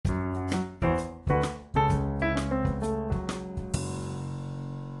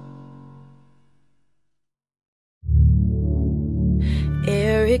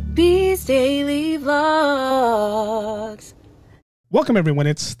Eric B's Daily Vlogs. Welcome, everyone.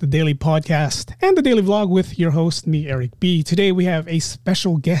 It's the Daily Podcast and the Daily Vlog with your host, me, Eric B. Today, we have a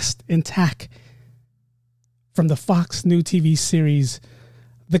special guest in TAC from the Fox new TV series,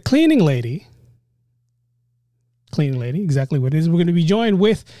 The Cleaning Lady. Cleaning Lady, exactly what it is. We're going to be joined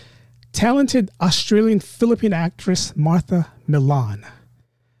with talented Australian Filipina actress, Martha Millan.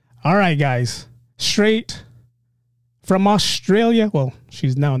 All right, guys. Straight from Australia. Well,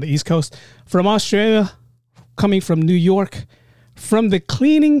 she's now on the East Coast. From Australia, coming from New York. From the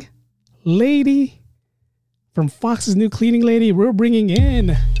Cleaning Lady, from Fox's new Cleaning Lady, we're bringing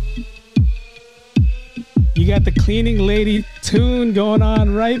in, you got the Cleaning Lady tune going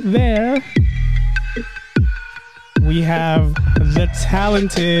on right there. We have the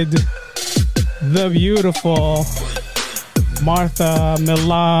talented, the beautiful Martha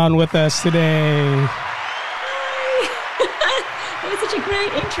Millan with us today. That was such a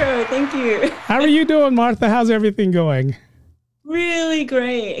great intro. Thank you. How are you doing, Martha? How's everything going? Really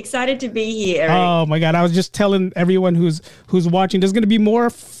great. Excited to be here, Eric. Oh my God. I was just telling everyone who's watching, there's going to be more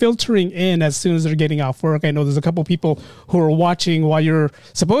filtering in as soon as they're getting off work. I know there's a couple people who are watching while you're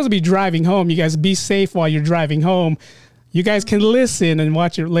supposed to be driving home. You guys be safe while you're driving home. You guys can listen and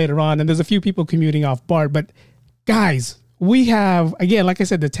watch it later on. And there's a few people commuting off BART. But guys, we have, again, like I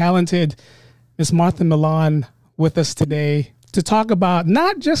said, the talented Miss Martha Millan with us today to talk about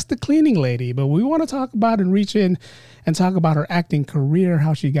not just the Cleaning Lady, but we want to talk about and reach in and talk about her acting career,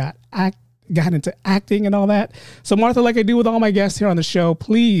 how she got into acting and all that. So Martha, like I do with all my guests here on the show,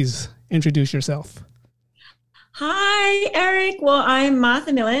 please introduce yourself. Hi, Eric. Well, I'm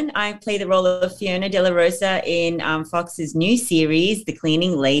Martha Millan. I play the role of Fiona De La Rosa in Fox's new series, The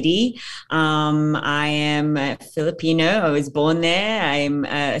Cleaning Lady. I am Filipino. I was born there. I'm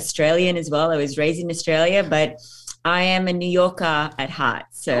Australian as well. I was raised in Australia, but I am a New Yorker at heart.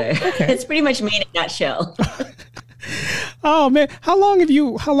 So That's pretty much me in a nutshell. Oh man, how long?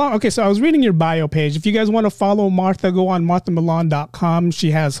 Okay, so I was reading your bio page. If you guys want to follow Martha, go on marthamillan.com.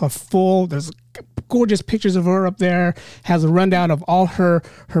 She has there's gorgeous pictures of her up there, has a rundown of all her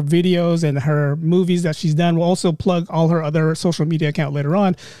videos and her movies that she's done. We'll also plug all her other social media account later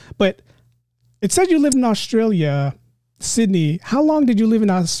on. But it said you lived in Australia, Sydney. How long did you live in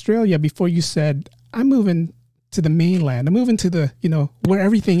Australia before you said, I'm moving to the mainland? I'm moving to the, where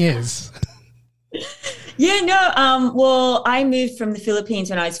everything is. Well, I moved from the Philippines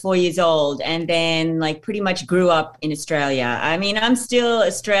when I was 4 years old and then pretty much grew up in Australia. I mean, I'm still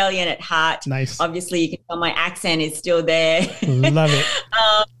Australian at heart. Nice. Obviously, you can tell my accent is still there. Love it.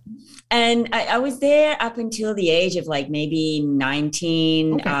 And I was there up until the age of maybe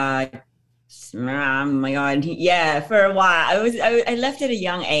 19. Okay. Oh my God. Yeah, for a while. I left at a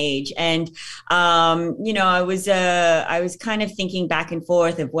young age and, I was kind of thinking back and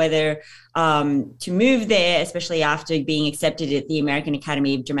forth of whether to move there, especially after being accepted at the American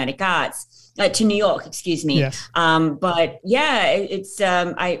Academy of Dramatic Arts. To New York, excuse me. Yes. But yeah,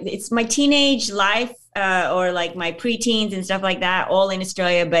 it's my teenage life or my preteens and stuff like that, all in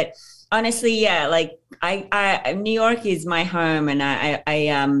Australia. But honestly, yeah, New York is my home, and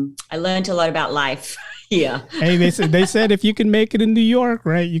I learned a lot about life here. Hey, they said if you can make it in New York,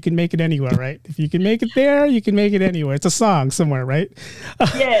 right, you can make it anywhere, right? If you can make it there, you can make it anywhere. It's a song somewhere, right?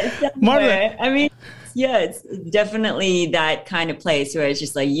 Yes, Martha. I mean, yeah, it's definitely that kind of place where it's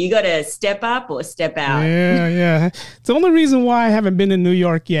just you got to step up or step out. Yeah. It's the only reason why I haven't been in New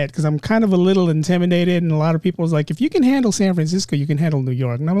York yet, because I'm kind of a little intimidated, and a lot of people is like, if you can handle San Francisco, you can handle New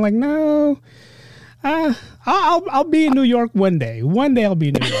York. And I'm like, no, I'll be in New York one day. One day I'll be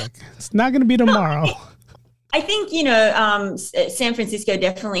in New York. It's not going to be tomorrow. I think, San Francisco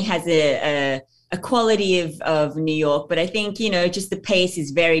definitely has a quality of New York, but I think, just the pace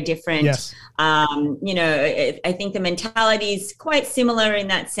is very different. Yes. I think the mentality is quite similar in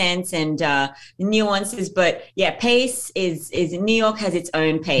that sense and the nuances, but yeah, pace is New York has its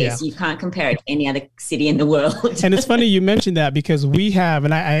own pace. Yeah. You can't compare it to any other city in the world. And it's funny you mentioned that because we have,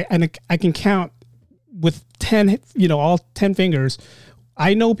 and I can count with 10, all 10 fingers.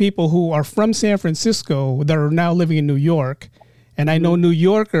 I know people who are from San Francisco that are now living in New York. And I know New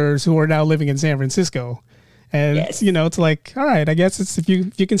Yorkers who are now living in San Francisco. And, yes. It's like, all right, I guess it's if you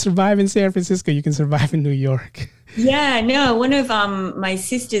can survive in San Francisco, you can survive in New York. Yeah, no, one of my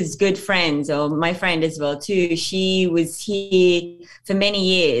sister's good friends, or my friend as well too, she was here for many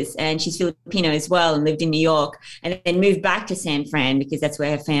years and she's Filipino as well and lived in New York and then moved back to San Fran because that's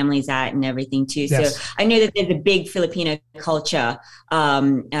where her family's at and everything too. Yes. So I know that there's a big Filipino culture,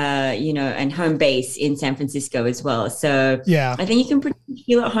 and home base in San Francisco as well. So yeah, I think you can pretty much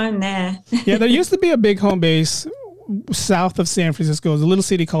feel at home there. Yeah, there used to be a big home base south of San Francisco is a little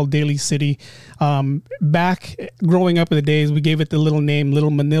city called Daly City. Back growing up in the days, we gave it the little name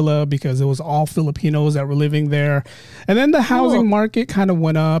Little Manila because it was all Filipinos that were living there. And then the housing market kind of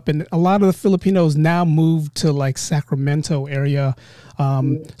went up, and a lot of the Filipinos now moved to like Sacramento area.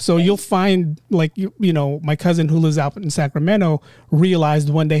 So you'll find like, you know, my cousin who lives out in Sacramento realized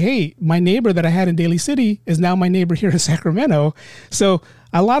one day, hey, my neighbor that I had in Daly City is now my neighbor here in Sacramento. So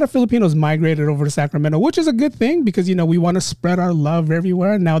a lot of Filipinos migrated over to Sacramento, which is a good thing because, you know, we want to spread our love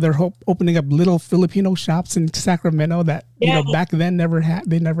everywhere. Now they're opening up little Filipino shops in Sacramento that, you know, back then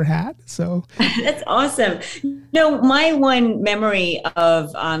they never had. So that's awesome. No, my one memory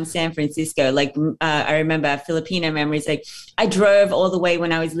of San Francisco, like I remember Filipino memories, like I drove all the way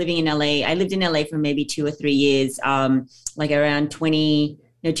when I was living in LA. I lived in LA for maybe 2 or 3 years, like around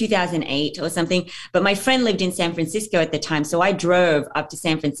 2008 or something. But my friend lived in San Francisco at the time. So I drove up to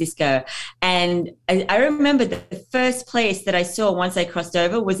San Francisco. And I remember the first place that I saw once I crossed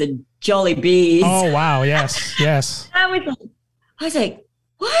over was a Jollibee's. Oh, wow. Yes. Yes. I was like,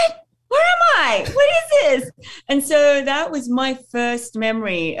 what? Where am I? What is this? And so that was my first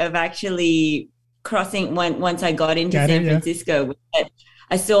memory of actually crossing once I got into San Francisco.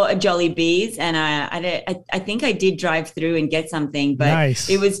 I saw a Jollibee's, and I think I did drive through and get something, but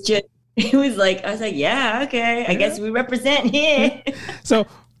it was like, I was like, yeah, okay, I guess we represent here. So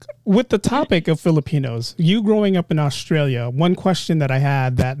with the topic of Filipinos, you growing up in Australia, one question that I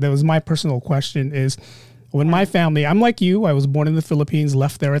had that was my personal question is, when my family, I'm like you, I was born in the Philippines,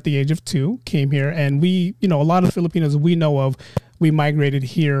 left there at the age of 2, came here, and we, you know, a lot of Filipinos we know of, we migrated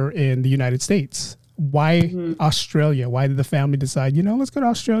here in the United States. Why Australia? Why did the family decide, you know, let's go to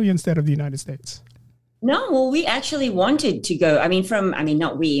Australia instead of the United States? No, well, we actually wanted to go.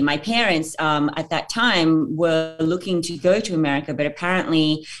 Not we, my parents at that time were looking to go to America, but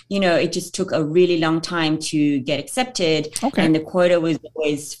apparently, you know, it just took a really long time to get accepted. Okay. And the quota was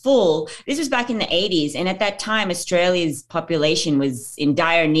always full. This was back in the 80s. And at that time, Australia's population was in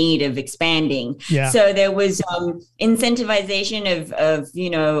dire need of expanding. Yeah. So there was incentivization of you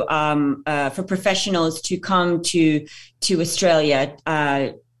know, for professionals to come to Australia,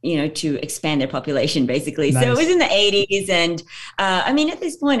 you know, to expand their population, basically. Nice. So it was in the 80s. And I mean, at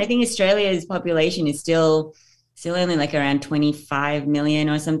this point, I think Australia's population is still only like around 25 million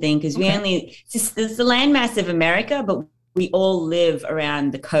or something, because it's the landmass of America, but we all live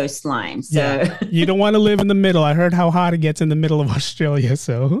around the coastline. So you don't want to live in the middle. I heard how hot it gets in the middle of Australia.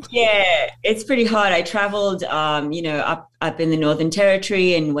 So yeah, it's pretty hot. I traveled, you know, up in the Northern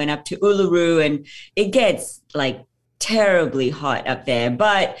Territory and went up to Uluru, and it gets like terribly hot up there,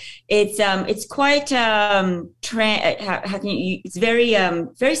 but it's quite it's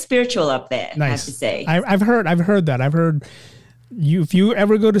very spiritual up there. Nice. I have to say. I've heard that. I've heard if you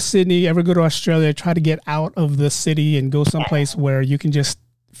ever go to Sydney, ever go to Australia, try to get out of the city and go someplace where you can just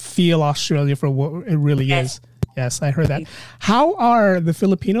feel Australia for what it really is. Yes, I heard that. How are the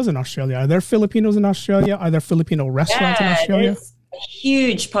Filipinos in Australia? Are there Filipinos in Australia? Are there Filipino restaurants in Australia? There's a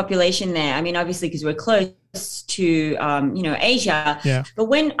huge population there. I mean, obviously, because we're close to you know, Asia. Yeah. But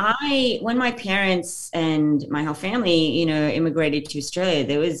when my parents and my whole family, you know, immigrated to Australia,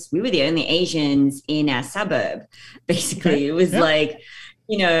 we were the only Asians in our suburb. Basically, okay. It was like,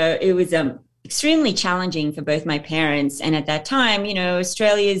 you know, it was extremely challenging for both my parents. And at that time, you know,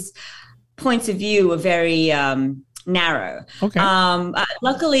 Australia's points of view were very narrow. Okay.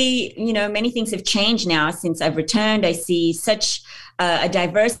 Luckily, you know, many things have changed now since I've returned. I see such a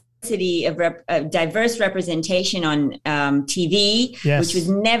diverse representation on TV, which was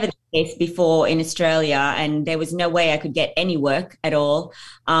never the case before in Australia, and there was no way I could get any work at all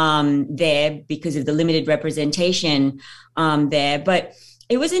there because of the limited representation there. But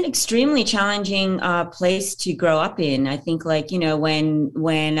it was an extremely challenging place to grow up in. I think, like, you know, when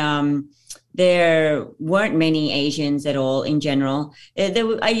there weren't many Asians at all in general,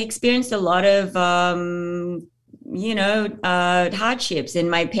 I experienced a lot of you know, hardships,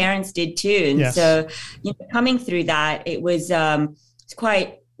 and my parents did too. And so, you know, coming through that, it was it's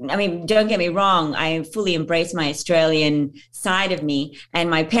quite, I mean, don't get me wrong, I fully embrace my Australian side of me, and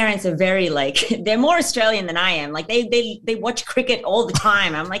my parents are very, like, they're more Australian than I am. Like they watch cricket all the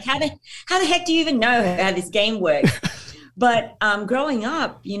time. I'm like, how the heck do you even know how this game works? But growing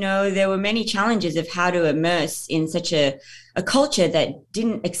up, you know, there were many challenges of how to immerse in such a culture that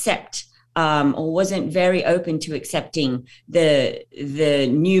didn't accept or wasn't very open to accepting the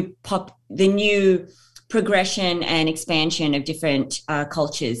new progression and expansion of different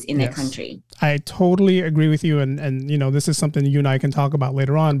cultures in their country. I totally agree with you. And, you know, this is something you and I can talk about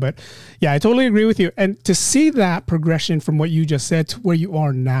later on, but yeah, I totally agree with you. And to see that progression from what you just said to where you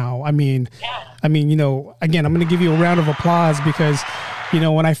are now, I mean, you know, again, I'm going to give you a round of applause because, you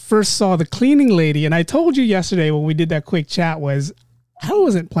know, when I first saw The Cleaning Lady, and I told you yesterday when we did that quick chat, was I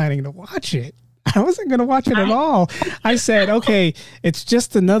wasn't planning to watch it. I wasn't going to watch it at all. I said, okay, it's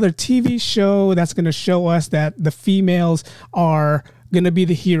just another TV show that's going to show us that the females are going to be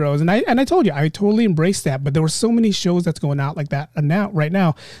the heroes. And I told you, I totally embraced that. But there were so many shows that's going out like that right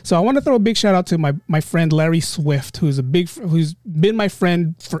now. So I want to throw a big shout out to my friend Larry Swift, who's been my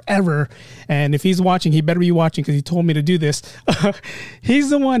friend forever. And if he's watching, he better be watching because he told me to do this.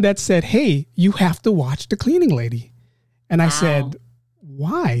 He's the one that said, hey, you have to watch The Cleaning Lady. And I said,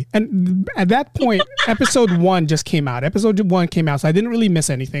 why? And at that point, episode 1 just came out. Episode 1 came out, so I didn't really miss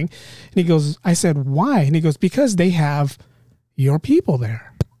anything. And he goes, I said, why? And he goes, because they have your people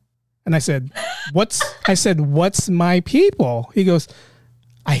there. And I said, what's my people? He goes,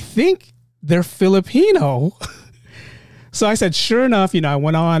 I think they're Filipino. So I said, sure enough, you know, I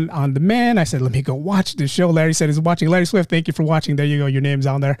went on demand. I said, let me go watch the show. Larry said he's watching. Larry Swift, thank you for watching. There you go. Your name's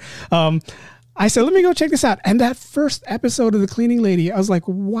on there. I said, let me go check this out. And that first episode of The Cleaning Lady, I was like,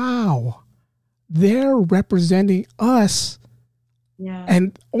 wow, they're representing us. Yeah.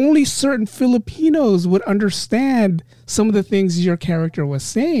 And only certain Filipinos would understand some of the things your character was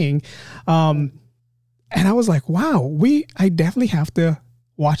saying. And I was like, wow, I definitely have to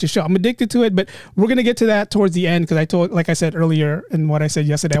watch the show. I'm addicted to it, but we're going to get to that towards the end. Cause like I said earlier and what I said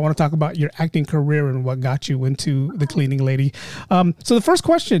yesterday, I want to talk about your acting career and what got you into The Cleaning Lady. So the first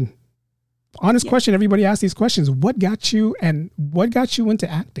question, honest question, everybody asks these questions. What got you into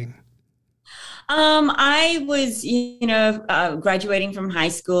acting? I was, graduating from high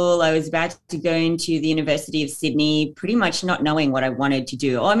school. I was about to go into the University of Sydney, pretty much not knowing what I wanted to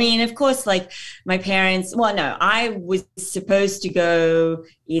do. I mean, of course, like my parents, I was supposed to go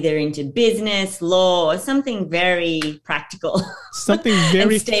either into business, law, or something very practical. Something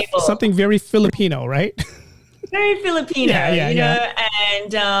very stable. Something very Filipino, right? Very Filipino,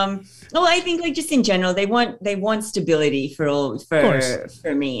 and well, I think like just in general, they want stability for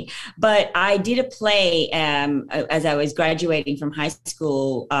me. But I did a play as I was graduating from high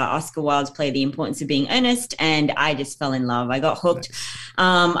school, Oscar Wilde's play, The Importance of Being Earnest, and I just fell in love. I got hooked.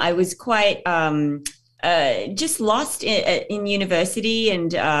 Nice. I was quite just lost in university,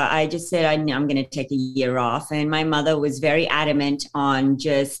 and I just said I'm going to take a year off. And my mother was very adamant on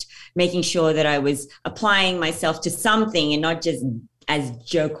just making sure that I was applying myself to something and not just, as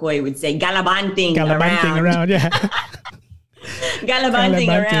Joe Coy would say, gallivanting around. Yeah. gallivanting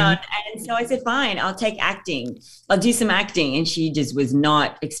around. And so I said, fine, I'll take acting. I'll do some acting. And she just was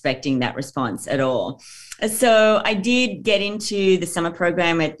not expecting that response at all. So I did get into the summer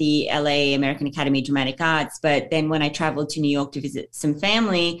program at the LA American Academy of Dramatic Arts. But then when I traveled to New York to visit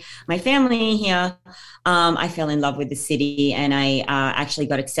my family here, I fell in love with the city, and I actually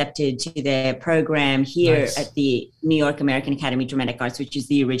got accepted to their program here at the New York American Academy of Dramatic Arts, which is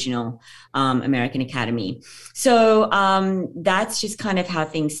the original American Academy. So that's just kind of how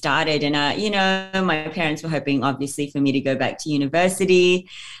things started. And, my parents were hoping, obviously, for me to go back to university.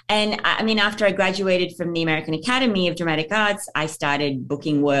 And I mean, after I graduated from the American Academy of Dramatic Arts, I started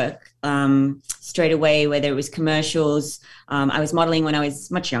booking work straight away, whether it was commercials. I was modeling when I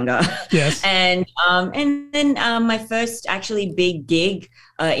was much younger. Yes. And then my first actually big gig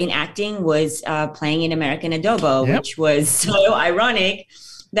in acting was playing in American Adobo, which was so ironic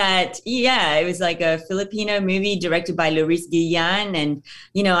that, it was like a Filipino movie directed by Luis Guillan. And,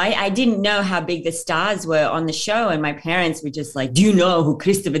 I didn't know how big the stars were on the show. And my parents were just like, do you know who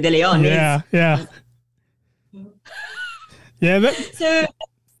Christopher De Leon is? Yeah. Yeah. So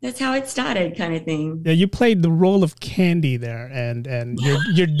that's how it started, kind of thing. Yeah, you played the role of Candy there, and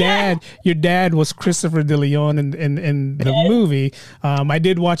your dad was Christopher De Leon in the movie. I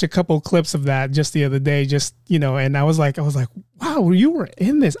did watch a couple clips of that just the other day, and I was like, wow, you were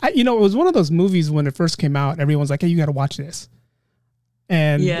in this. It was one of those movies when it first came out. Everyone's like, hey, you got to watch this,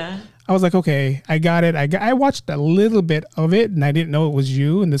 and I was like, okay, I got it. I watched a little bit of it, and I didn't know it was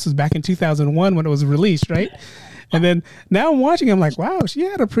you. And this was back in 2001 when it was released, right? And then now I'm watching, I'm like, wow, she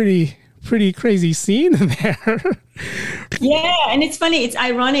had a pretty crazy scene in there. Yeah. And it's funny. It's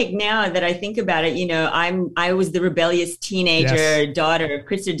ironic now that I think about it. I was the rebellious teenager daughter of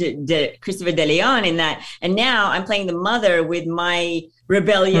Christopher De Leon in that. And now I'm playing the mother with my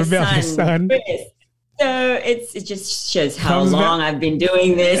rebellious son. Chris. So it just shows how long I've been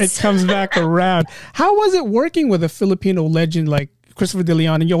doing this. It comes back around. How was it working with a Filipino legend like Christopher De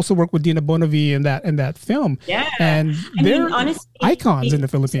Leon, and you also work with Dina Bonavie in that film. Yeah. And they're honestly, icons in the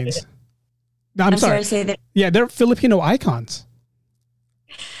Philippines. No, I'm sorry. Say that. Yeah, they're Filipino icons.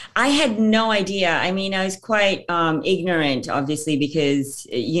 I had no idea. I mean, I was quite ignorant, obviously, because,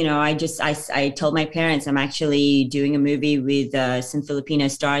 I told my parents I'm actually doing a movie with some Filipino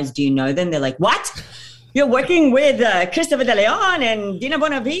stars. Do you know them? They're like, what? You're working with Christopher De Leon and Dina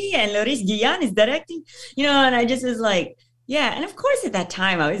Bonavie and Loris Guillan is directing, and I just was like, yeah. And of course, at that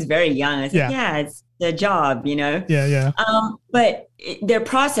time, I was very young. I was like, yeah, it's the job, Yeah. But their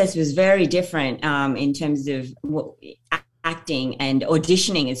process was very different in terms of acting and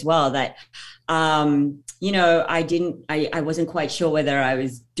auditioning as well, that I wasn't quite sure whether I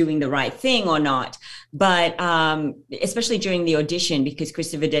was doing the right thing or not, but especially during the audition, because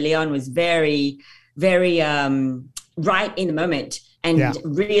Christopher De Leon was very, very right in the moment and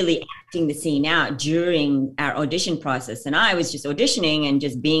really acting the scene out during our audition process, and I was just auditioning and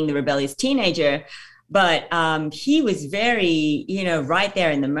just being the rebellious teenager, but he was very right there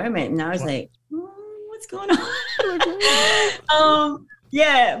in the moment, and I was like, what's going on?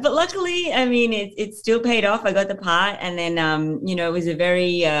 But luckily, I mean, it still paid off. I got the part, and then it was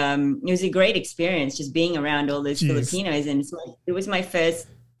a great experience just being around all those Filipinos, and it was my first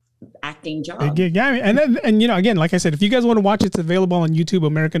acting job. Yeah, and again, like I said, if you guys want to watch, it's available on YouTube,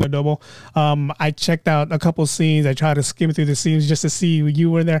 American Adobo. I checked out a couple scenes. I tried to skim through the scenes just to see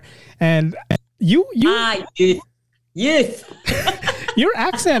you were there, and youth. Your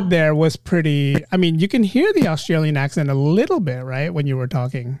accent there was pretty, I mean, you can hear the Australian accent a little bit, right, when you were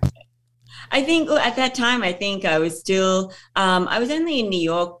talking? I think at that time, I was still, I was only in New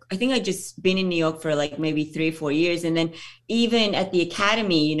York. I think I'd just been in New York for like maybe 3 or 4 years. And then even at the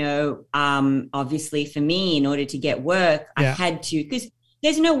academy, obviously for me, in order to get work, I had to, because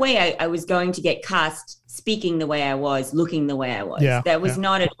there's no way I was going to get cast speaking the way I was, looking the way I was. That was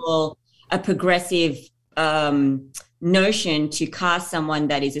not at all a progressive notion to cast someone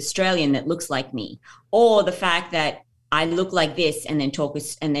that is Australian that looks like me, or the fact that I look like this and then talk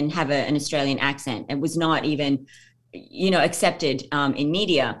and then have an Australian accent. It was not even, accepted in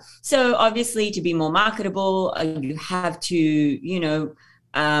media. So obviously, to be more marketable, you have to,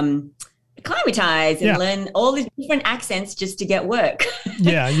 acclimatize and learn all these different accents just to get work.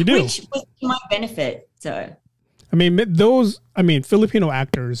 Yeah, you do. Which was to my benefit. So, Filipino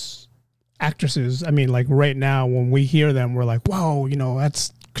actresses, like right now when we hear them, we're like, whoa,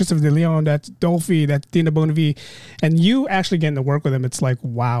 that's Christopher De Leon, that's Dolphy, that's Dina Bonavie, and you actually getting to work with them, it's like,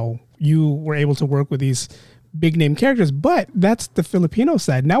 wow, you were able to work with these big name characters. But that's the Filipino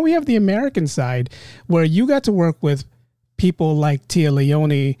side. Now we have the American side, where you got to work with people like Tia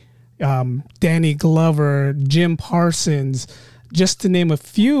Leone, Danny Glover, Jim Parsons, just to name a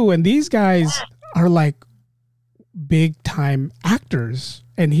few, and these guys are like big time actors,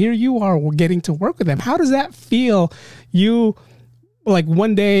 and here you are getting to work with them. How does that feel? You, like,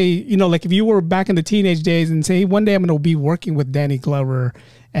 one day, like if you were back in the teenage days and say, one day I'm going to be working with Danny Glover,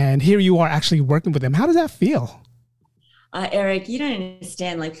 and here you are actually working with them. How does that feel? Eric, you don't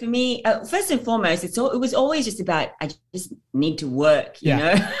understand. Like, for me, first and foremost, it was always just about, I just need to work, you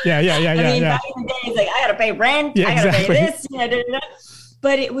know? Yeah. I mean, back in the day, it's like, I got to pay rent, I got to pay this,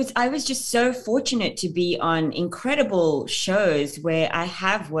 But I was just so fortunate to be on incredible shows where I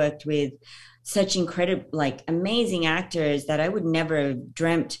have worked with such incredible, like, amazing actors that I would never have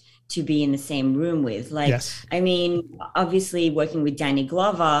dreamt to be in the same room with. Like, I mean, obviously working with Danny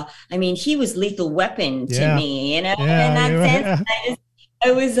Glover, I mean, he was Lethal Weapon to me, in that sense.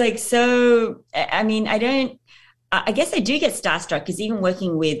 I was like, so, I mean, I guess I do get starstruck, because even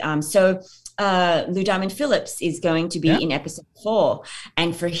working with, Lou Diamond Phillips is going to be in episode 4.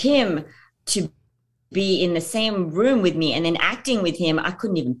 And for him to be in the same room with me and then acting with him, I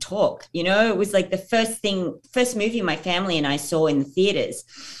couldn't even talk. It was like the first movie my family and I saw in the theaters.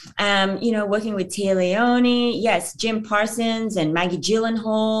 Working with Tia Leone, yes, Jim Parsons and Maggie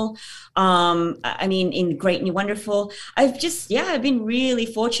Gyllenhaal. In Great and Wonderful. I've been really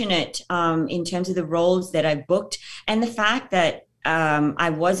fortunate in terms of the roles that I've booked, and the fact that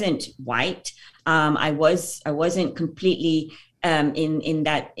I wasn't white. I wasn't completely in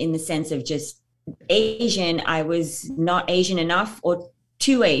the sense of just Asian. I was not Asian enough or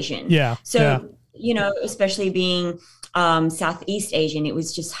too Asian. Especially being Southeast Asian, it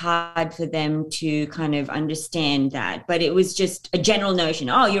was just hard for them to kind of understand that. But it was just a general notion.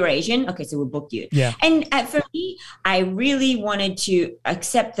 Oh, you're Asian. Okay, so we'll book you. Yeah. And for me, I really wanted to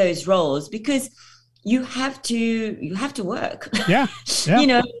accept those roles, because you have to work. Yeah.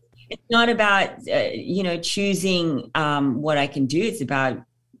 It's not about choosing what I can do. It's about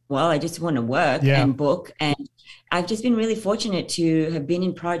well, I just want to work and book. And I've just been really fortunate to have been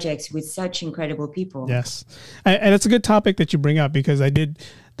in projects with such incredible people. Yes. And it's a good topic that you bring up, because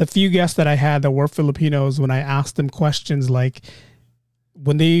the few guests that I had that were Filipinos, when I asked them questions like,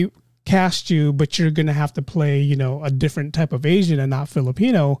 when they cast you, but you're going to have to play, a different type of Asian and not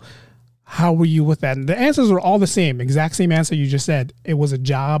Filipino, how were you with that? And the answers were all the same, exact same answer you just said. It was a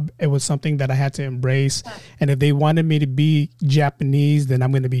job. It was something that I had to embrace. And if they wanted me to be Japanese, then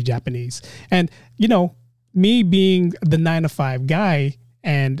I'm going to be Japanese. And, me being the 9 to 5 guy,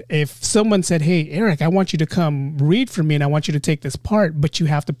 and if someone said, hey, Eric, I want you to come read for me and I want you to take this part, but you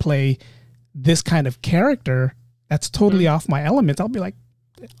have to play this kind of character that's totally off my element, I'll be like,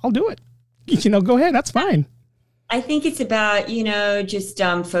 I'll do it. Go ahead. That's fine. I think it's about, just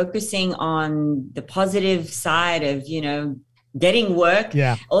focusing on the positive side of, getting work.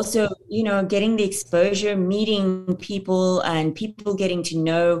 Yeah. Also, getting the exposure, meeting people, and people getting to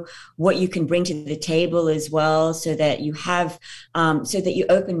know what you can bring to the table as well, so that you have, so that you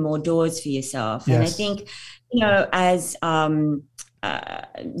open more doors for yourself. Yes. And I think, as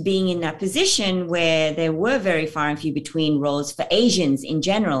being in that position where there were very far and few between roles for Asians in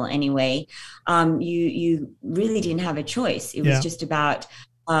general, anyway, you really didn't have a choice. It was just about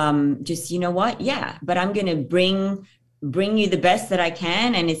just, but I'm going to bring you the best that I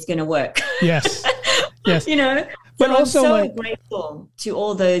can, and it's going to work. Yes. Yes. But so also, I'm so grateful to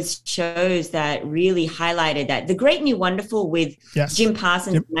all those shows that really highlighted that. The Great and New Wonderful with Jim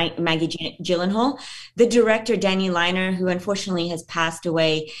Parsons, Maggie Gyllenhaal. The director, Danny Liner, who unfortunately has passed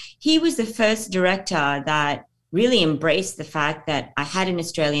away, he was the first director that really embraced the fact that I had an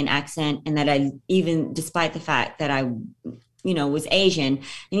Australian accent, and that I, even despite the fact that I, was Asian.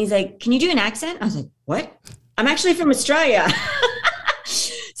 And he's like, can you do an accent? I was like, what? I'm actually from Australia.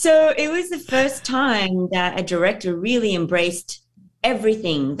 So it was the first time that a director really embraced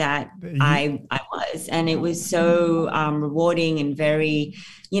everything that I was. And it was so rewarding and very,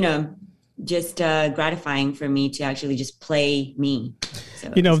 just gratifying for me to actually just play me.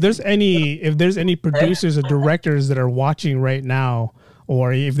 So if there's any producers or directors that are watching right now,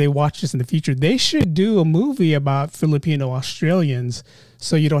 or if they watch this in the future, they should do a movie about Filipino Australians,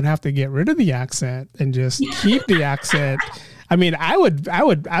 so you don't have to get rid of the accent and just keep the accent. I mean,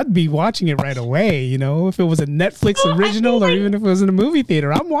 I'd be watching it right away, if it was a Netflix original, or even if it was in a movie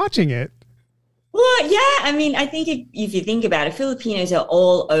theater, I'm watching it. Well, yeah. I mean, I think if you think about it, Filipinos are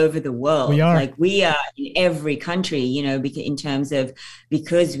all over the world. We are. Like, we are in every country, in terms of,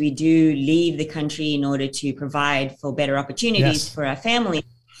 because we do leave the country in order to provide for better opportunities for our family.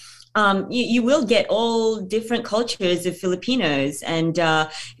 You will get all different cultures of Filipinos. And I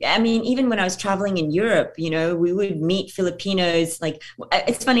mean, even when I was traveling in Europe, we would meet Filipinos. Like,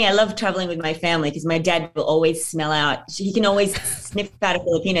 it's funny, I love traveling with my family, because my dad will always smell out. He can always sniff out a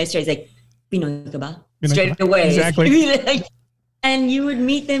Filipino straight. He's like, Pinoy ka ba? Straight away. Exactly. And you would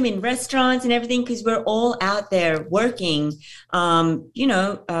meet them in restaurants and everything, because we're all out there working,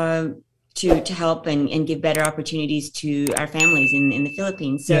 to help and give better opportunities to our families in the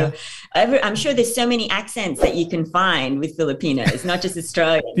Philippines. So I'm sure there's so many accents that you can find with Filipinos, not just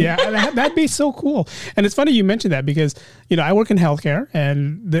Australian. Yeah, that'd be so cool. And it's funny you mentioned that, because, I work in healthcare,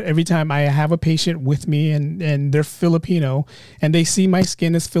 and every time I have a patient with me and they're Filipino, and they see my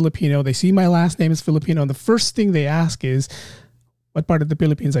skin is Filipino, they see my last name is Filipino, and the first thing they ask is, what part of the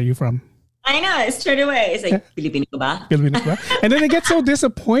Philippines are you from? I know, straight away. It's like, Filipino ka ba? Filipino ka ba? And then they get so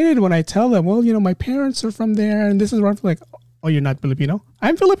disappointed when I tell them, well, my parents are from there, and this is where I'm from. Like, oh, you're not Filipino?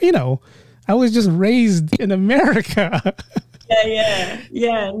 I'm Filipino. I was just raised in America. Yeah.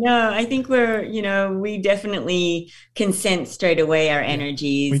 No, I think we definitely can sense straight away our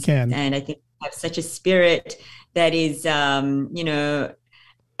energies. We can. And I think we have such a spirit that is,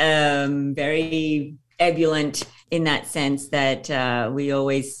 very ebullient in that sense, that we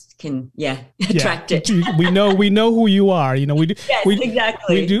always can attract it. We know who you are. We do. Yes,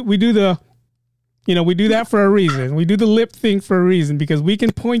 exactly. We do the. We do that for a reason. We do the lip thing for a reason, because we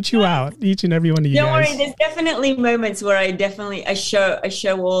can point you out, each and every one of you. Don't worry, there's definitely moments where I show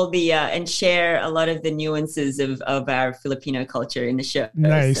all the and share a lot of the nuances of our Filipino culture in the show.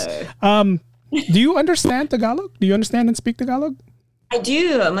 Nice. So. Do you understand Tagalog? Do you understand and speak Tagalog? I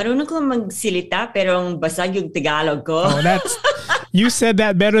do. Marunong ko magsilita, pero ang basag yung Tagalog ko. Oh, you said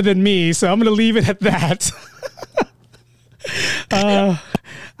that better than me, so I'm going to leave it at that.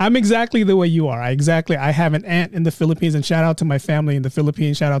 I'm exactly the way you are. I have an aunt in the Philippines, and shout out to my family in the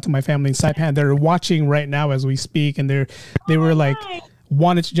Philippines. Shout out to my family in Saipan. They're watching right now as we speak, and they were like,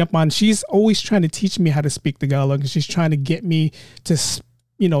 wanted to jump on. She's always trying to teach me how to speak Tagalog, and she's trying to get me to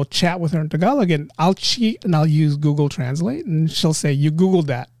chat with her in Tagalog, and I'll cheat and I'll use Google Translate, and she'll say, you Googled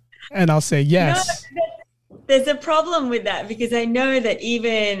that. And I'll say yes. No, there's a problem with that because I know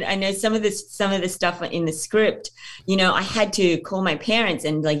some of the stuff in the script, I had to call my parents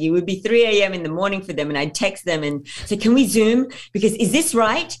and like it would be 3 a.m. in the morning for them. And I'd text them and say, can we Zoom? Because is this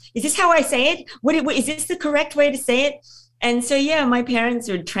right? Is this how I say it? Is this the correct way to say it? And so, yeah, my parents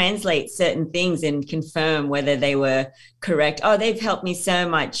would translate certain things and confirm whether they were correct. Oh, they've helped me so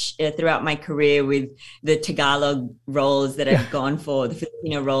much throughout my career with the Tagalog roles that I've gone for, the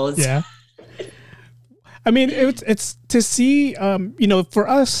Filipino roles. Yeah. I mean, it's to see, for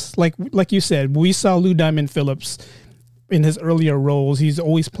us, like you said, we saw Lou Diamond Phillips in his earlier roles. He's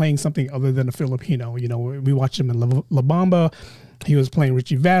always playing something other than a Filipino. We watched him in La Bamba. He was playing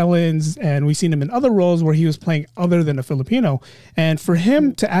Richie Valens, and we've seen him in other roles where he was playing other than a Filipino. And for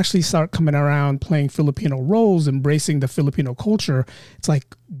him to actually start coming around playing Filipino roles, embracing the Filipino culture, it's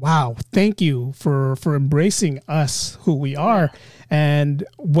like, wow, thank you for embracing us, who we are. And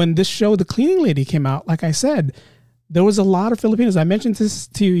when this show, The Cleaning Lady, came out, like I said, there was a lot of Filipinos. I mentioned this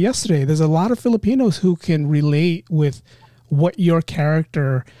to you yesterday. There's a lot of Filipinos who can relate with what your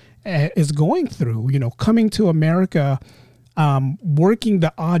character is going through, coming to America, working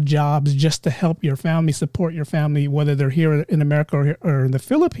the odd jobs just to help your family, support your family, whether they're here in America or in the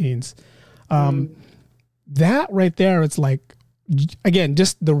Philippines. That right there, it's like, again,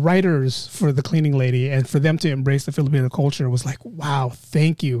 just the writers for The Cleaning Lady and for them to embrace the Filipino culture was like, wow,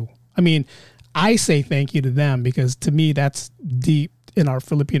 thank you. I mean, I say thank you to them because to me, that's deep in our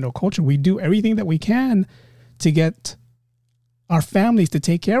Filipino culture. We do everything that we can to get our families, to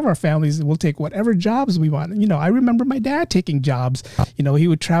take care of our families. We'll take whatever jobs we want. I remember my dad taking jobs. He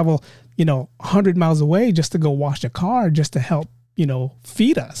would travel, 100 miles away just to go wash a car, just to help,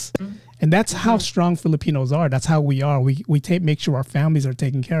 feed us. And that's how strong Filipinos are. That's how we are. We make sure our families are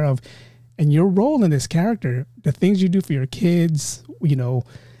taken care of. And your role in this character, the things you do for your kids,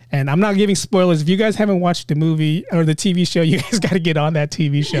 and I'm not giving spoilers. If you guys haven't watched the movie or the TV show, you guys got to get on that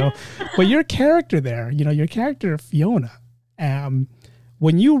TV show. But your character there, your character, Fiona,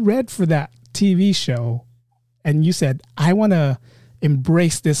 when you read for that TV show and you said, I want to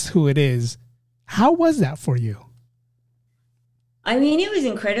embrace this, who it is, how was that for you? I mean, it was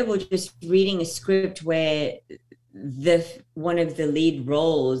incredible just reading a script where one of the lead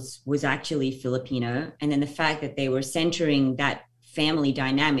roles was actually Filipino. And then the fact that they were centering that family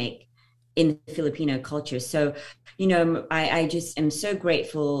dynamic in the Filipino culture. So, I just am so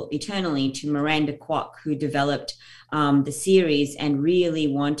grateful eternally to Miranda Kwok, who developed the series and really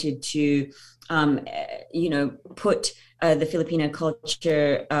wanted to, put the Filipino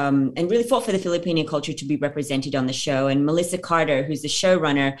culture and really fought for the Filipino culture to be represented on the show. And Melissa Carter, who's the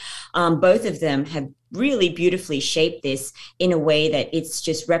showrunner, both of them have really beautifully shaped this in a way that it's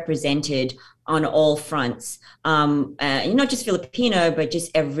just represented on all fronts, not just Filipino, but just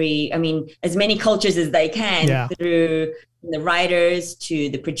as many cultures as they can, through the writers to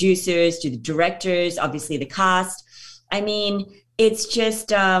the producers to the directors, obviously the cast. I mean, it's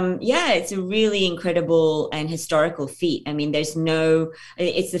just, it's a really incredible and historical feat. I mean, it's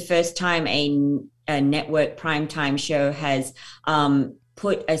the first time a network primetime show has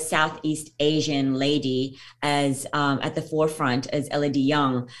put a Southeast Asian lady as at the forefront as Elodie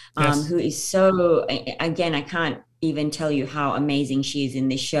Young, who is so, again, I can't even tell you how amazing she is in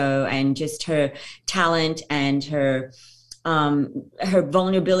this show, and just her talent and her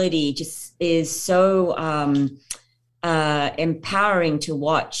vulnerability just is so empowering to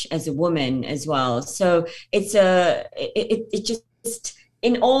watch as a woman as well. So it just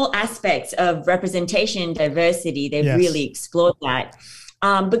in all aspects of representation, diversity, they've really explored that.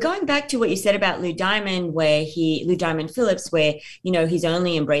 But going back to what you said about Lou Diamond Phillips, where, he's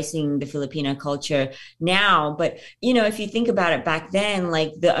only embracing the Filipino culture now. But, if you think about it back then,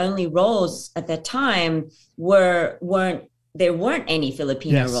 like the only roles at that time weren't any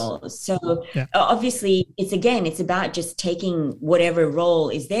Filipino roles. So obviously it's about just taking whatever role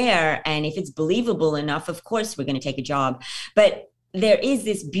is there. And if it's believable enough, of course, we're going to take a job. But there is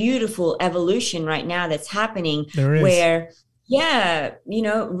this beautiful evolution right now that's happening where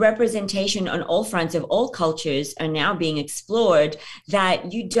representation on all fronts of all cultures are now being explored,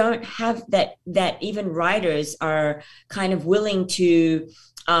 that you don't have that even writers are kind of willing to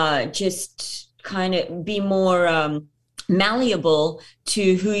just kind of be more malleable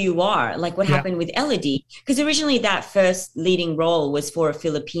to who you are, like what happened with Elodie, because originally that first leading role was for a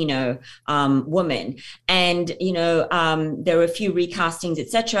Filipino woman, and there were a few recastings,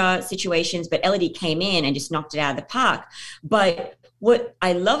 etc., situations, but Elodie came in and just knocked it out of the park. But what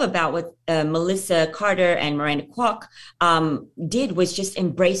I love about what Melissa Carter and Miranda Kwok did was just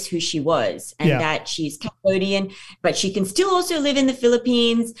embrace who she was, and that she's Cambodian, but she can still also live in the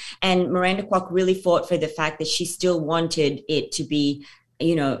Philippines. And Miranda Kwok really fought for the fact that she still wanted it to be,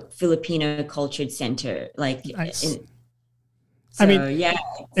 you know, Filipino cultured center. Like, nice. So, I mean, yeah,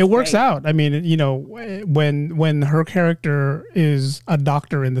 it works out. I mean, you know, when her character is a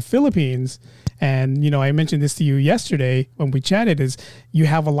doctor in the Philippines, and, you know, I mentioned this to you yesterday when we chatted, is you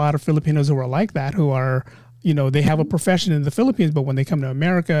have a lot of Filipinos who are like that, who are, you know, they have a profession in the Philippines, but when they come to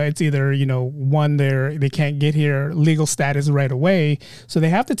America, it's either, you know, one, they can't get here legal status right away, so they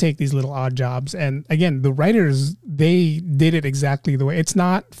have to take these little odd jobs. And again, the writers, they did it exactly the way. It's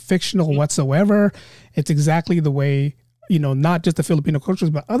not fictional whatsoever. It's exactly the way, you know, not just the Filipino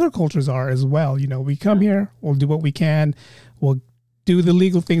cultures, but other cultures are as well. You know, we come here, we'll do what we can, we'll do the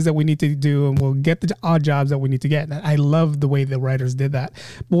legal things that we need to do, and we'll get the odd jobs that we need to get. And I love the way the writers did that.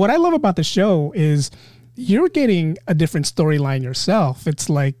 But what I love about the show is you're getting a different storyline yourself. It's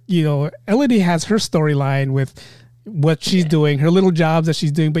like, you know, Elodie has her storyline with what she's doing, her little jobs that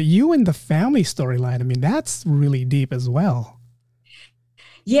she's doing, but you and the family storyline, I mean, that's really deep as well.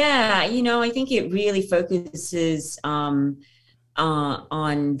 Yeah, you know, I think it really focuses on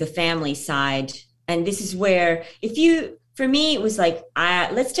the family side. And this is where, for me, it was like,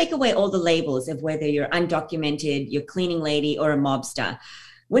 let's take away all the labels of whether you're undocumented, you're cleaning lady, or a mobster.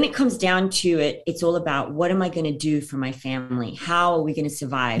 When it comes down to it, it's all about, what am I going to do for my family? How are we going to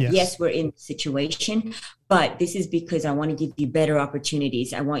survive? Yes, we're in a situation, but this is because I want to give you better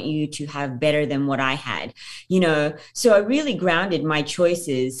opportunities. I want you to have better than what I had, you know? So I really grounded my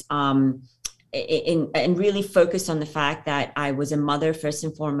choices and really focused on the fact that I was a mother first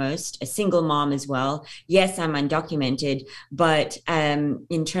and foremost, a single mom as well. Yes, I'm undocumented, but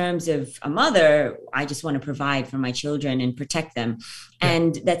in terms of a mother, I just want to provide for my children and protect them.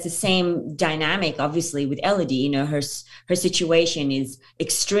 And that's the same dynamic, obviously, with Elodie. You know, her situation is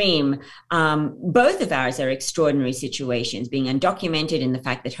extreme. Both of ours are extraordinary situations, being undocumented and the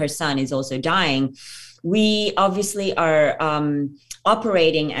fact that her son is also dying. We obviously are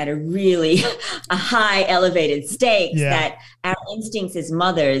operating at a high elevated stakes that our instincts as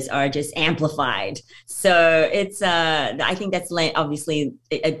mothers are just amplified. So it's I think that's obviously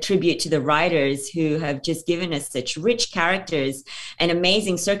a tribute to the writers who have just given us such rich characters and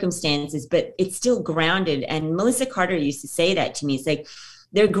amazing circumstances, but it's still grounded. And Melissa Carter used to say that to me. It's like,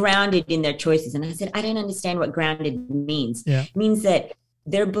 they're grounded in their choices. And I said, I don't understand what grounded means. It means that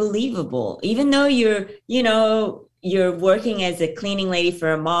they're believable, even though you're working as a cleaning lady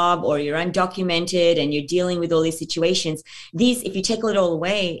for a mob, or you're undocumented and you're dealing with all these situations. If you take it all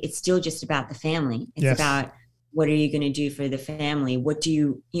away, it's still just about the family. It's about, what are you going to do for the family? What do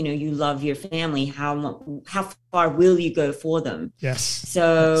you love your family? How far will you go for them?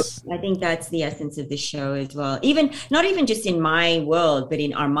 So I think that's the essence of the show as well. Not even just in my world, but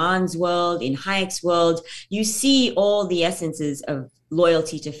in Armand's world, in Hayek's world, you see all the essences of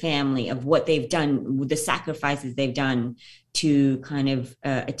loyalty to family, of what they've done, the sacrifices they've done to kind of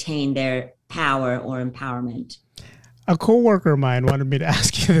attain their power or empowerment. A coworker of mine wanted me to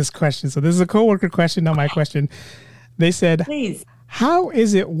ask you this question. So this is a coworker question, not my question. They said, please, how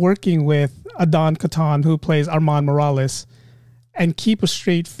is it working with Adon Catan, who plays Armand Morales, and keep a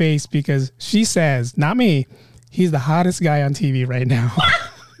straight face? Because she says, not me, he's the hottest guy on TV right now.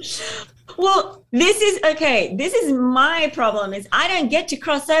 Well, this is my problem, is I don't get to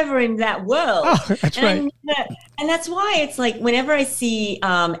cross over in that world. Oh, that's right. And that's why it's like, whenever I see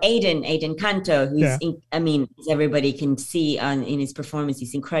Aiden Canto, who's, as everybody can see in his performance,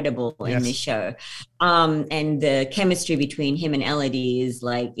 he's incredible in this show. And the chemistry between him and Elodie is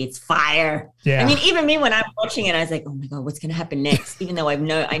like, it's fire. I mean, even me, when I'm watching it, I was like, oh my God, what's going to happen next? Even though I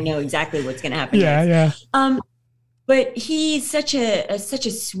know exactly what's going to happen next. But he's such a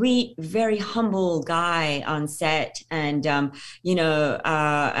sweet, very humble guy on set. And,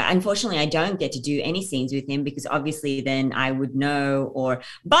 unfortunately, I don't get to do any scenes with him, because obviously then I would know.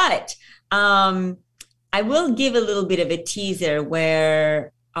 But I will give a little bit of a teaser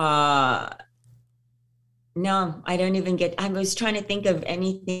where no, I don't even I was trying to think of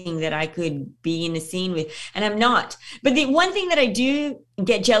anything that I could be in a scene with, and I'm not. But the one thing that I do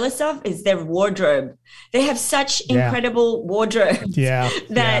get jealous of is their wardrobe. They have such incredible wardrobes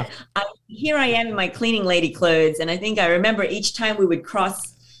that here I am in my cleaning lady clothes. And I think I remember each time we would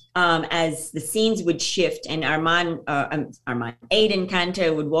cross as the scenes would shift, and Aiden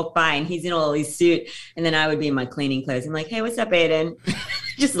Cantor would walk by, and he's in all his suit, and then I would be in my cleaning clothes. I'm like, hey, what's up, Aiden?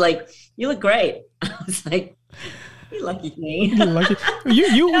 Just like, you look great. I was like, You lucky thing. You lucky.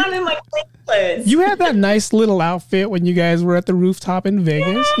 You I'm in my clothes. You had that nice little outfit when you guys were at the rooftop in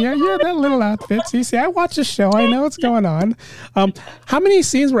Vegas. Yeah, you had that little outfit. See, I watch the show. I know what's going on. How many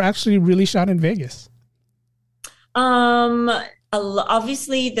scenes were actually really shot in Vegas?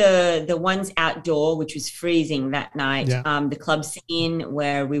 Obviously the ones outdoor, which was freezing that night. Yeah. The club scene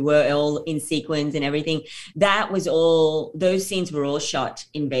where we were all in sequins and everything, those scenes were all shot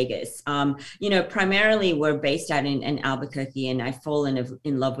in Vegas. Primarily we're based out in Albuquerque, and I've fallen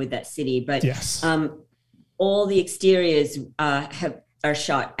in love with that city. But yes, all the exteriors are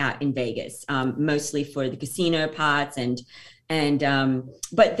shot out in Vegas, mostly for the casino parts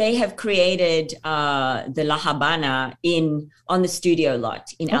but they have created the La Habana on the studio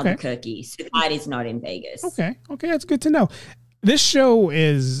lot in Albuquerque. So that is not in Vegas. Okay, that's good to know. This show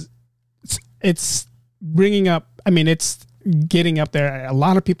it's bringing up. I mean, it's getting up there. A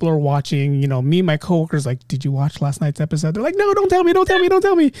lot of people are watching. Me and my coworkers like, did you watch last night's episode? They're like, no, don't tell me.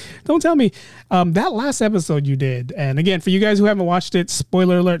 That last episode you did, and again, for you guys who haven't watched it,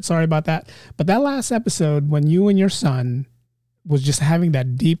 spoiler alert. Sorry about that. But that last episode, when you and your son was just having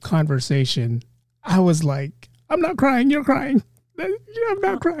that deep conversation, I was like, I'm not crying, you're crying. I'm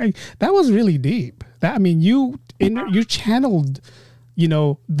not crying. That was really deep. You channeled,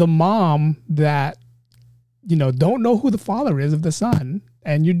 the mom that, don't know who the father is of the son,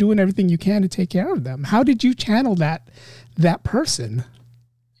 and you're doing everything you can to take care of them. How did you channel that person?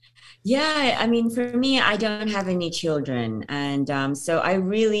 Yeah, for me, I don't have any children. And so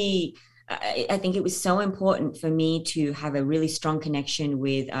I think it was so important for me to have a really strong connection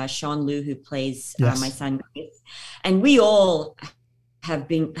with Sean Liu, who plays my son Chris. And we all have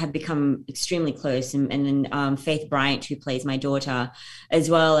become extremely close. And then Faith Bryant, who plays my daughter as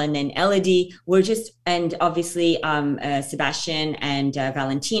well. And then Elodie, and obviously Sebastian and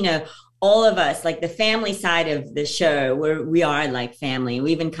Valentino, all of us, like the family side of the show, we are like family.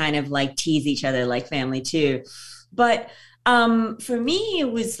 We even kind of like tease each other like family too. But for me, it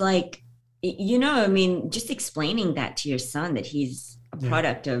was like, just explaining that to your son, that he's a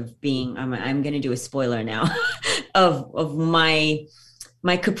product of being, I'm going to do a spoiler now, of my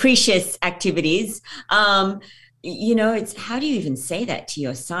capricious activities. It's, how do you even say that to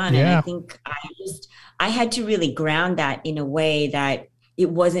your son? Yeah. And I think I had to really ground that in a way that it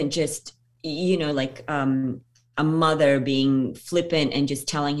wasn't just, a mother being flippant and just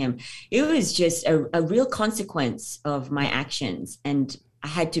telling him. It was just a real consequence of my actions, and I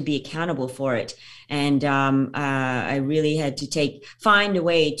had to be accountable for it. And I really had to find a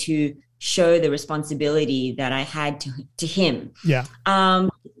way to show the responsibility that I had to him. Yeah.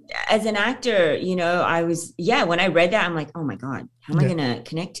 As an actor, I was, when I read that, I'm like, oh my God, how am I going to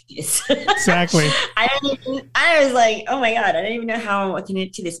connect to this? Exactly. I was like, oh my God, I don't even know how I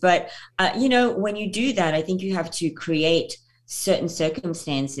connect to this. But, when you do that, I think you have to create certain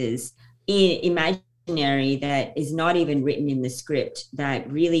circumstances, imaginary, that is not even written in the script, that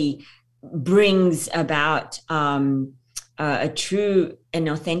really brings about a true and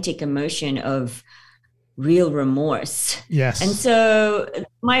authentic emotion of real remorse. Yes. And so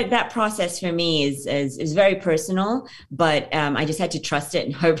that process for me is very personal, but I just had to trust it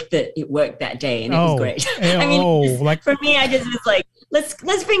and hope that it worked that day, and it was great. For me, I just was like,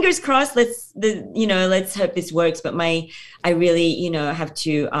 let's fingers crossed. Let's hope this works. But I really, have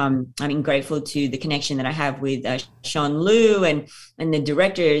to. I'm grateful to the connection that I have with Sean Liu and the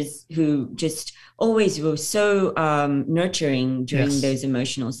directors, who just always were so nurturing during those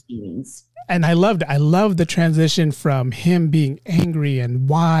emotional scenes. And I loved the transition from him being angry and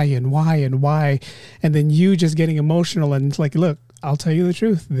why, and then you just getting emotional and it's like, look, I'll tell you the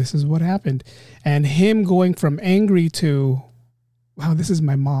truth. This is what happened. And him going from angry to, wow, this is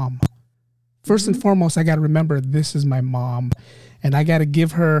my mom. First and foremost, I got to remember this is my mom, and I got to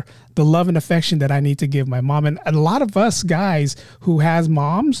give her the love and affection that I need to give my mom. And a lot of us guys who has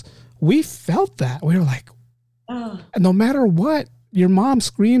moms, we felt that. We were like, no matter what, your mom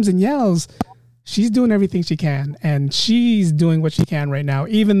screams and yells, she's doing everything she can, and she's doing what she can right now,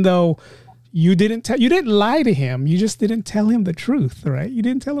 even though you didn't lie to him. You just didn't tell him the truth, right? You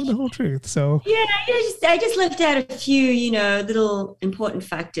didn't tell him the whole truth. So I just left out a few, little important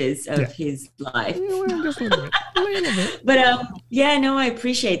factors of his life. Just a little bit. But I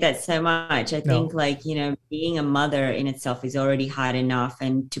appreciate that so much. I think being a mother in itself is already hard enough,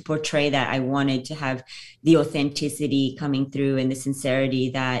 and to portray that, I wanted to have the authenticity coming through and the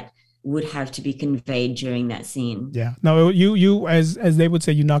sincerity that would have to be conveyed during that scene. Yeah. No, you as they would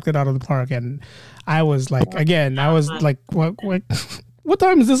say, you knocked it out of the park. And I was like, again, I was like, what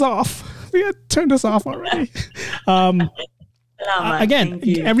time is this off? We had turned this off already. Salamat. Again, Thank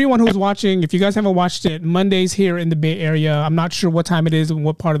you. everyone who's watching, if you guys haven't watched it, Mondays here in the Bay Area. I'm not sure what time it is and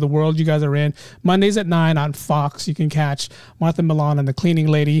what part of the world you guys are in. Mondays at 9 on Fox. You can catch Martha Millan and the Cleaning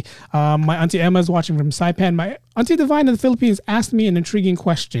Lady. My Auntie Emma is watching from Saipan. My Auntie Divine in the Philippines asked me an intriguing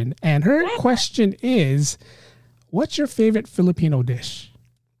question. And her question is, what's your favorite Filipino dish?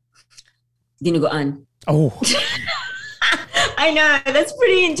 Dinuguan. Oh. I know, that's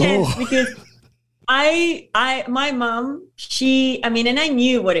pretty intense because my mom, and I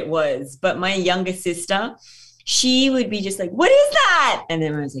knew what it was, but my younger sister, she would be just like, what is that? And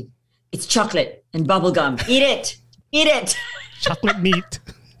then I was like, it's chocolate and bubble gum. Eat it. Chocolate meat.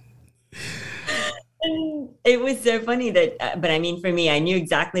 And it was so funny that, but I mean, for me, I knew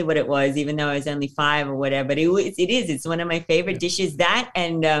exactly what it was, even though I was only 5 or whatever, but it's one of my favorite dishes, that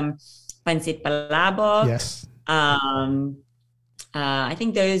and pancit palabok. Yes. I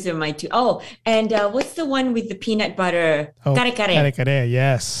think those are my 2. Oh, and what's the one with the peanut butter? Oh, Kare kare. Kare kare,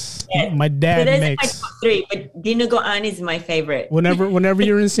 yes. My So dad those makes. are my top 3, but dinuguan is my favorite. Whenever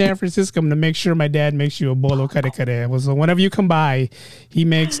you're in San Francisco, I'm gonna make sure my dad makes you a bolo kare kare. So whenever you come by, he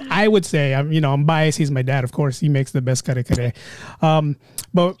makes. I would say, I'm biased. He's my dad, of course. He makes the best kare kare.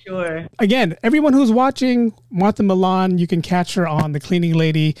 But Sure. again, everyone who's watching Martha Millan, you can catch her on The Cleaning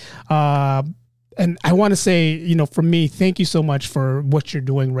Lady. And I want to say, for me, thank you so much for what you're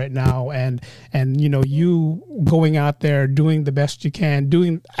doing right now, and you going out there doing the best you can.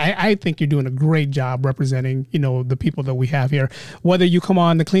 I think you're doing a great job representing, the people that we have here. Whether you come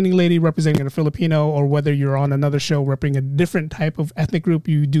on The Cleaning Lady representing a Filipino, or whether you're on another show representing a different type of ethnic group,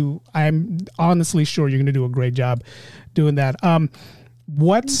 I'm honestly sure you're going to do a great job doing that.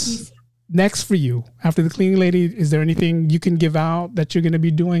 What's next for you after The Cleaning Lady? Is there anything you can give out that you're going to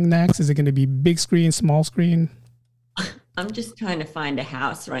be doing next? Is it going to be big screen, small screen? I'm just trying to find a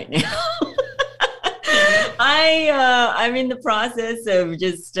house right now. I'm in the process of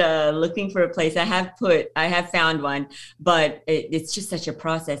just looking for a place. I have found one, but it's just such a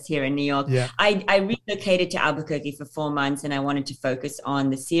process here in New York. Yeah. I relocated to Albuquerque for 4 months, and I wanted to focus on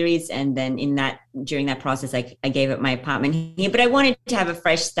the series. And then during that process, I gave up my apartment here, but I wanted to have a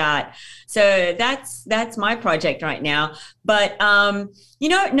fresh start. So that's my project right now. But no,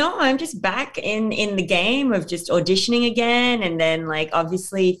 I'm just back in the game of just auditioning again, and then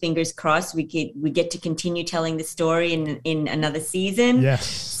obviously fingers crossed we get to continue telling the story in another season. Yes.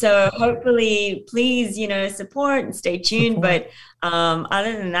 So hopefully, please, support and stay tuned. But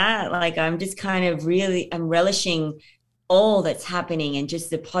other than that, I'm just kind of I'm relishing all that's happening and just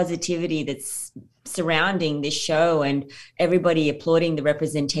the positivity that's surrounding this show, and everybody applauding the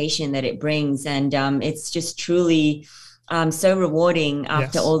representation that it brings. And it's just truly so rewarding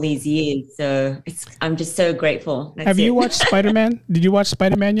after all these years. So I'm just so grateful. Have you watched Spider-Man? Did you watch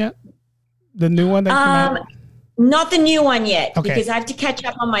Spider-Man yet? The new one that came out? Not the new one yet, Okay. because I have to catch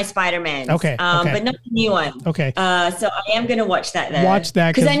up on my Spider-Man. Okay. But not the new one. Okay. So I am going to watch that though. Watch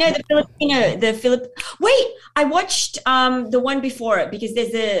that, because I know Wait, I watched the one before it, because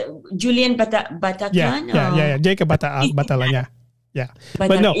there's a Julian Batacan. Yeah. Jacob Batalanya. Yeah.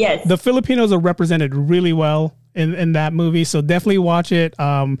 But no, yes. the Filipinos are represented really well in that movie. So definitely watch it.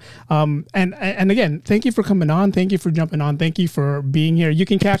 And again, thank you for coming on. Thank you for jumping on. Thank you for being here. You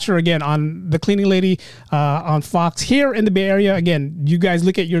can catch her again on The Cleaning Lady on Fox here in the Bay Area. Again, you guys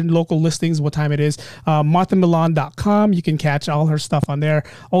look at your local listings, what time it is. MarthaMillan.com. You can catch all her stuff on there.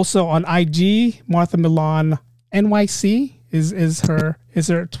 Also on IG, Martha Millan NYC is her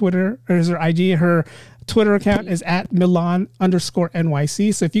Twitter, or is her IG. Her Twitter account is at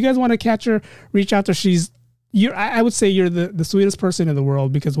Millan_NYC. So if you guys want to catch her, reach out to her. I would say you're the sweetest person in the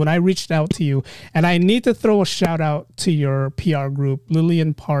world, because when I reached out to you, and I need to throw a shout out to your PR group,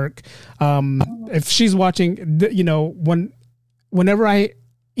 Lillian Park. If she's watching, whenever I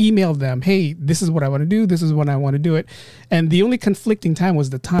emailed them, hey, this is what I want to do, this is when I want to do it, and the only conflicting time was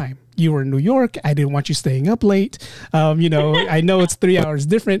the time. You were in New York. I didn't want you staying up late. I know it's 3 hours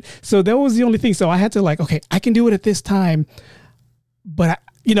different. So that was the only thing. So I had to okay, I can do it at this time. But,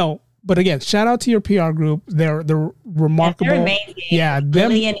 but again, shout out to your PR group. They're remarkable. They're amazing. Yeah.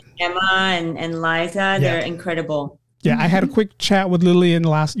 Lillian, Emma, and Liza, they're incredible. Yeah, I had a quick chat with Lillian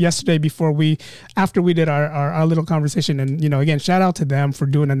yesterday after we did our little conversation. And, again, shout out to them for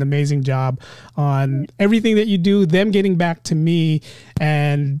doing an amazing job on everything that you do, them getting back to me,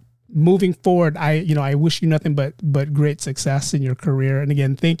 and moving forward. I wish you nothing but great success in your career. And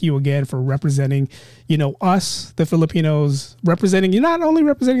again, thank you again for representing, us, the Filipinos, you're not only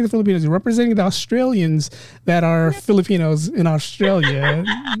representing the Filipinos, you're representing the Australians that are Filipinos in Australia.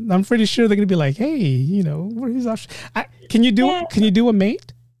 I'm pretty sure they're going to be like, hey, where is Australia? Can you do a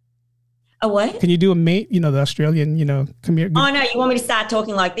mate? A what? Can you do a mate? You know, the Australian, come here. Oh, no, you want me to start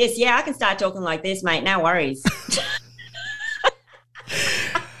talking like this? Yeah, I can start talking like this, mate. No worries.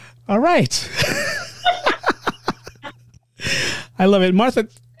 All right. I love it. Martha,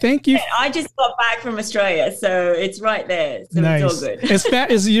 thank you. I just got back from Australia, so it's right there. So nice. It's all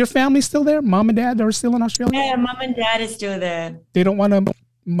good. Is your family still there? Mom and dad are still in Australia? Yeah, mom and dad is still there. They don't want to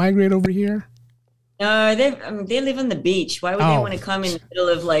migrate over here? No, they live on the beach. Why would they want to come in the middle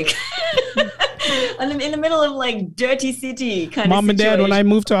of like in the middle of like dirty city kind Mom of situation? and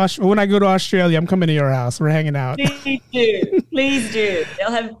dad, when I go to Australia, I'm coming to your house. We're hanging out. Please do. Please do.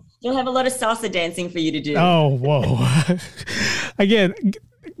 They'll have a lot of salsa dancing for you to do. Oh, whoa. Again,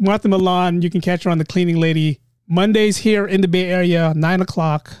 Martha Millan, you can catch her on The Cleaning Lady Mondays here in the Bay Area,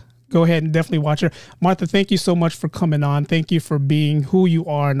 9:00. Go ahead and definitely watch her. Martha, thank you so much for coming on. Thank you for being who you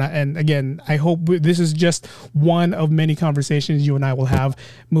are. And again, I hope this is just one of many conversations you and I will have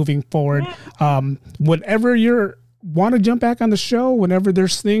moving forward. Whenever you want to jump back on the show, whenever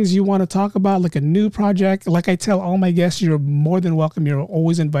there's things you want to talk about, like a new project, like I tell all my guests, you're more than welcome. You're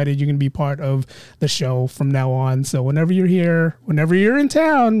always invited. You can be part of the show from now on. So whenever you're here, whenever you're in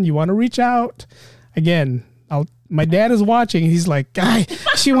town, you want to reach out. Again, my dad is watching. He's like, guy,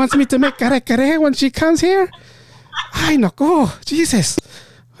 she wants me to make kare kare when she comes here. Ay, nako, Jesus.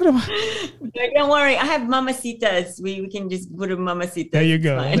 Don't worry. I have mamacitas. We can just put a mamacita. There you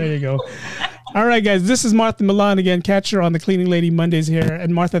go. There you go. All right, guys. This is Martha Millan again. Catch her on The Cleaning Lady Mondays here.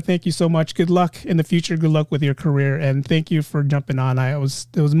 And Martha, thank you so much. Good luck in the future. Good luck with your career. And thank you for jumping on. It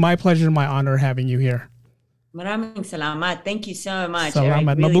was my pleasure, my honor having you here. Maraming salamat. Thank you so much.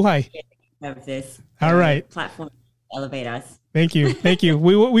 Salamat. Really Mabuhay. Have this all right platform elevate us. Thank you.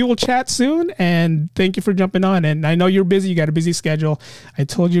 We will chat soon, and thank you for jumping on. And I know you're busy. You got a busy schedule. I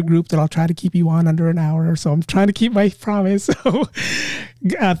told your group that I'll try to keep you on under an hour, so I'm trying to keep my promise. So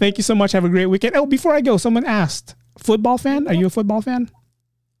thank you so much. Have a great weekend. Oh, before I go, someone asked, football fan? Are you a football fan?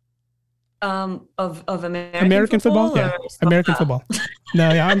 Of American football? Yeah, American football.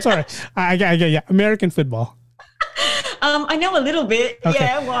 No, yeah, I'm sorry. Yeah, American football. I know a little bit. Okay.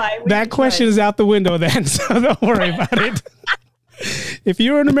 Yeah, why? That question is out the window then, so don't worry about it. If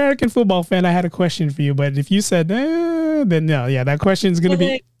you're an American football fan, I had a question for you, but if you said, then no, yeah, that question is going to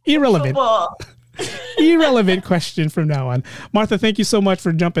be irrelevant. Irrelevant question from now on. Martha, thank you so much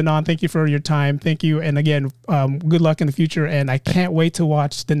for jumping on. Thank you for your time. Thank you. And again, good luck in the future. And I can't wait to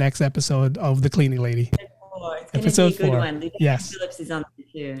watch the next episode of The Cleaning Lady. It's episode 4. One. Yes. Phillips is on the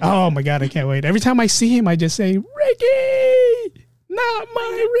too. Oh my God, I can't wait. Every time I see him, I just say, Ricky, not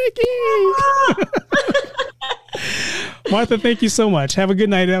my Ricky. Martha, thank you so much. Have a good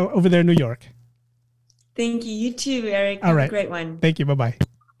night over there in New York. Thank you. You too, Eric. All right. Have a great one. Thank you. Bye-bye.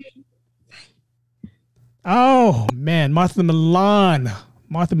 Oh, man. Martha Millan.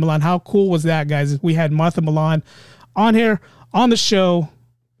 Martha Millan. How cool was that, guys? We had Martha Millan on here, on the show.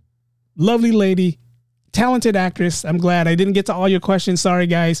 Lovely lady. Talented actress. I'm glad I didn't get to all your questions. Sorry,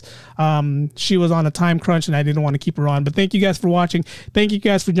 guys. She was on a time crunch and I didn't want to keep her on. But thank you guys for watching. Thank you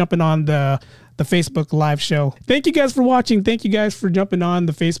guys for jumping on the Facebook live show. Thank you guys for watching. Thank you guys for jumping on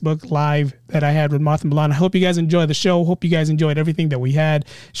the Facebook live that I had with Martha Millan. I hope you guys enjoyed the show. Hope you guys enjoyed everything that we had.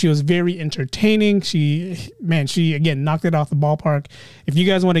 She was very entertaining. She again knocked it off the ballpark. If you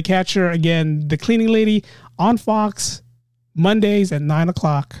guys want to catch her again, The Cleaning Lady on Fox Mondays at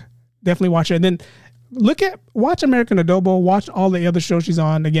 9:00. Definitely watch her. And then watch American Adobo, watch all the other shows she's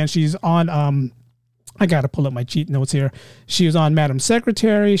on. Again, she's on, I got to pull up my cheat notes here. She was on Madam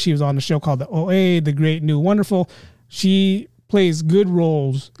Secretary. She was on a show called The OA, The Great New Wonderful. She plays good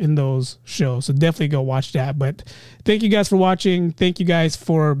roles in those shows. So definitely go watch that. But thank you guys for watching. Thank you guys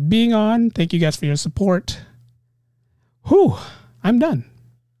for being on. Thank you guys for your support. I'm done.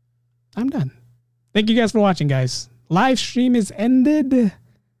 Thank you guys for watching, guys. Live stream is ended.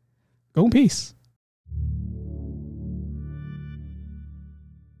 Go in peace.